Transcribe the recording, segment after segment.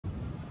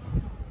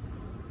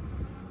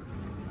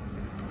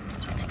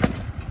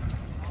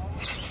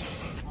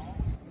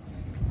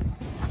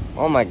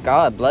Oh my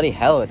god, bloody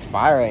hell, it's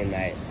firing,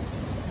 mate.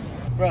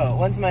 Bro,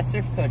 when's my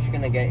surf coach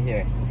gonna get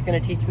here? He's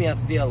gonna teach me how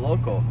to be a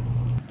local.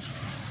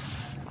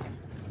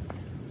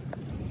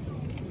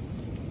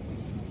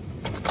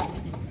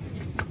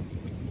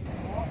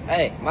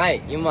 Hey,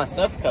 mate, you my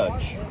surf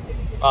coach.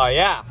 Oh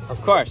yeah, of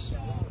course.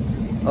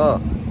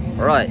 Oh,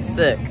 right,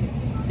 sick.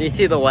 Do you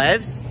see the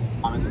waves?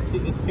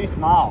 It's too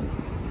small.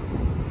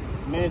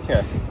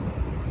 Miniature.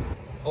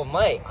 Well,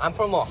 mate, I'm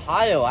from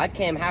Ohio. I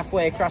came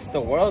halfway across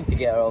the world to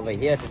get over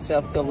here to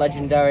surf the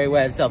legendary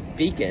waves of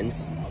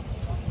Beacons.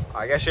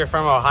 I guess you're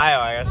from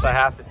Ohio. I guess I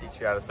have to teach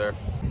you how to surf.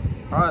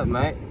 Alright,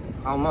 mate.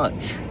 How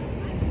much?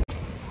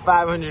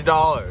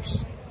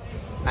 $500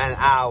 an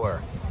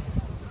hour.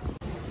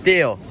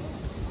 Deal.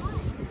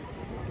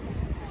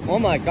 Oh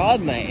my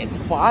god, mate, it's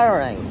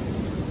firing.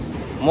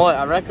 Boy,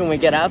 I reckon we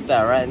get out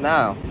there right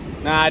now.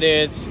 Nah,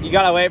 dudes, you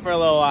gotta wait for a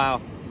little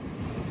while.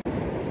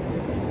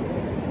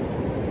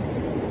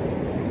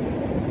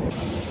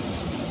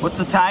 What's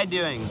the tide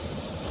doing?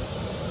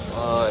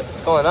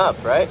 It's going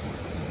up, right?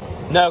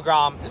 No,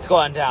 Grom, it's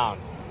going down.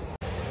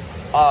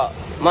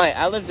 Mate,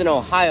 I lived in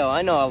Ohio.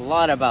 I know a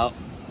lot about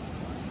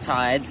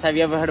tides. Have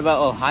you ever heard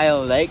about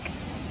Ohio Lake?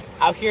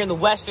 Out here in the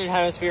Western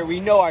Hemisphere,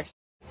 we know our...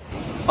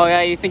 Oh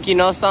yeah, you think you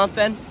know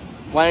something?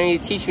 Why don't you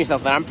teach me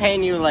something? I'm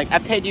paying you I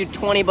paid you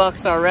 20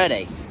 bucks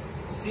already.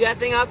 See that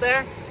thing out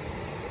there?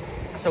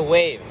 That's a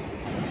wave.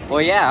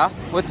 Well, yeah.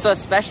 What's so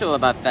special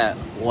about that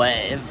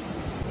wave?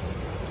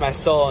 It's my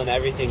soul and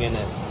everything in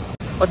it.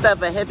 What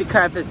type of hippie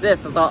crap is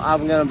this? I thought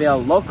I'm gonna be a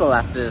local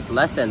after this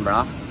lesson,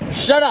 bro.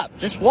 Shut up,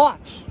 just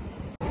watch.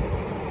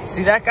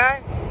 See that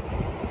guy?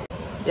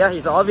 Yeah,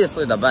 he's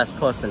obviously the best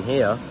person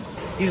here.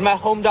 He's my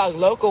home dog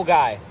local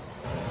guy.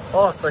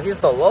 Oh, so he's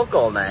the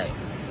local, mate.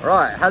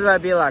 Right, how do I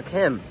be like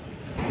him?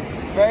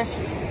 First,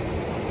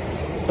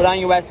 put on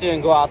your wetsuit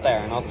and go out there,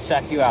 and I'll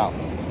check you out.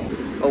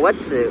 A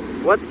wetsuit?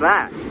 What's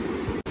that?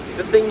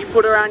 The thing you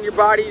put around your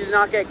body to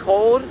not get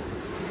cold?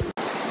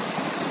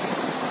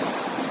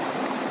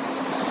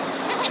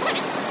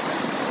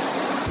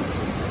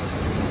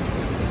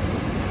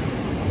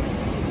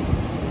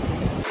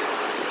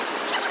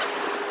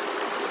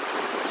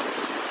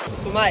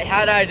 So, mate,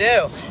 how'd I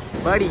do?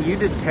 Buddy, you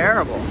did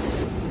terrible.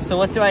 So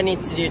what do I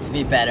need to do to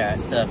be better at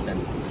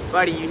surfing?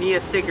 Buddy, you need to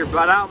stick your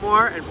butt out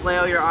more and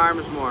flail your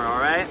arms more,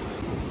 alright?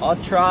 I'll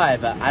try,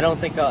 but I don't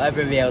think I'll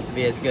ever be able to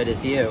be as good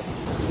as you.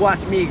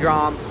 Watch me,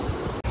 Grom.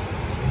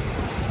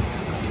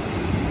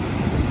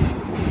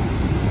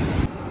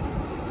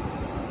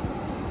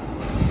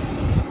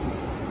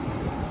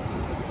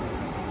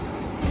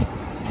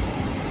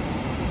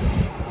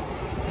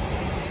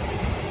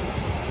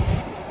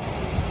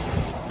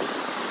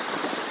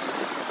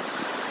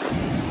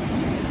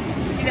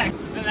 See that?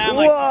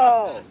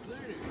 Whoa!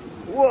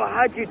 Whoa,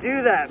 how'd you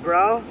do that,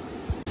 bro?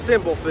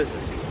 Simple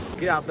physics.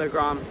 Get out there,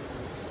 Grom.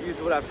 Use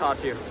what I've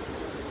taught you.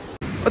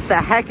 What the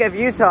heck have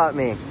you taught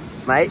me,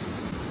 mate?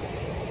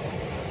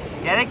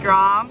 Get it,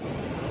 Grom?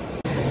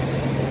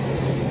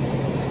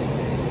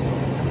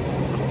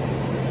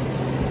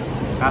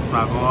 That's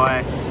my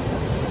boy.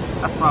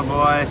 That's my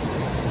boy.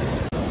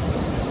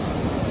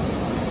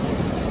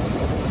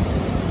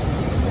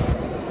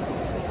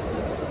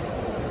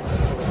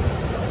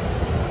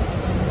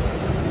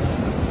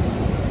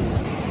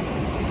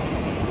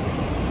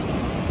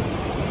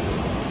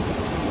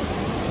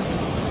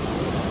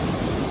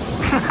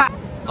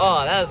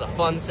 Oh, that was a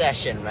fun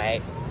session,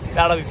 mate.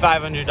 That'll be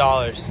 $500.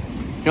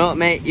 You know what,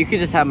 mate? You could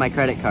just have my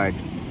credit card.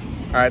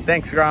 All right,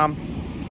 thanks, Grom.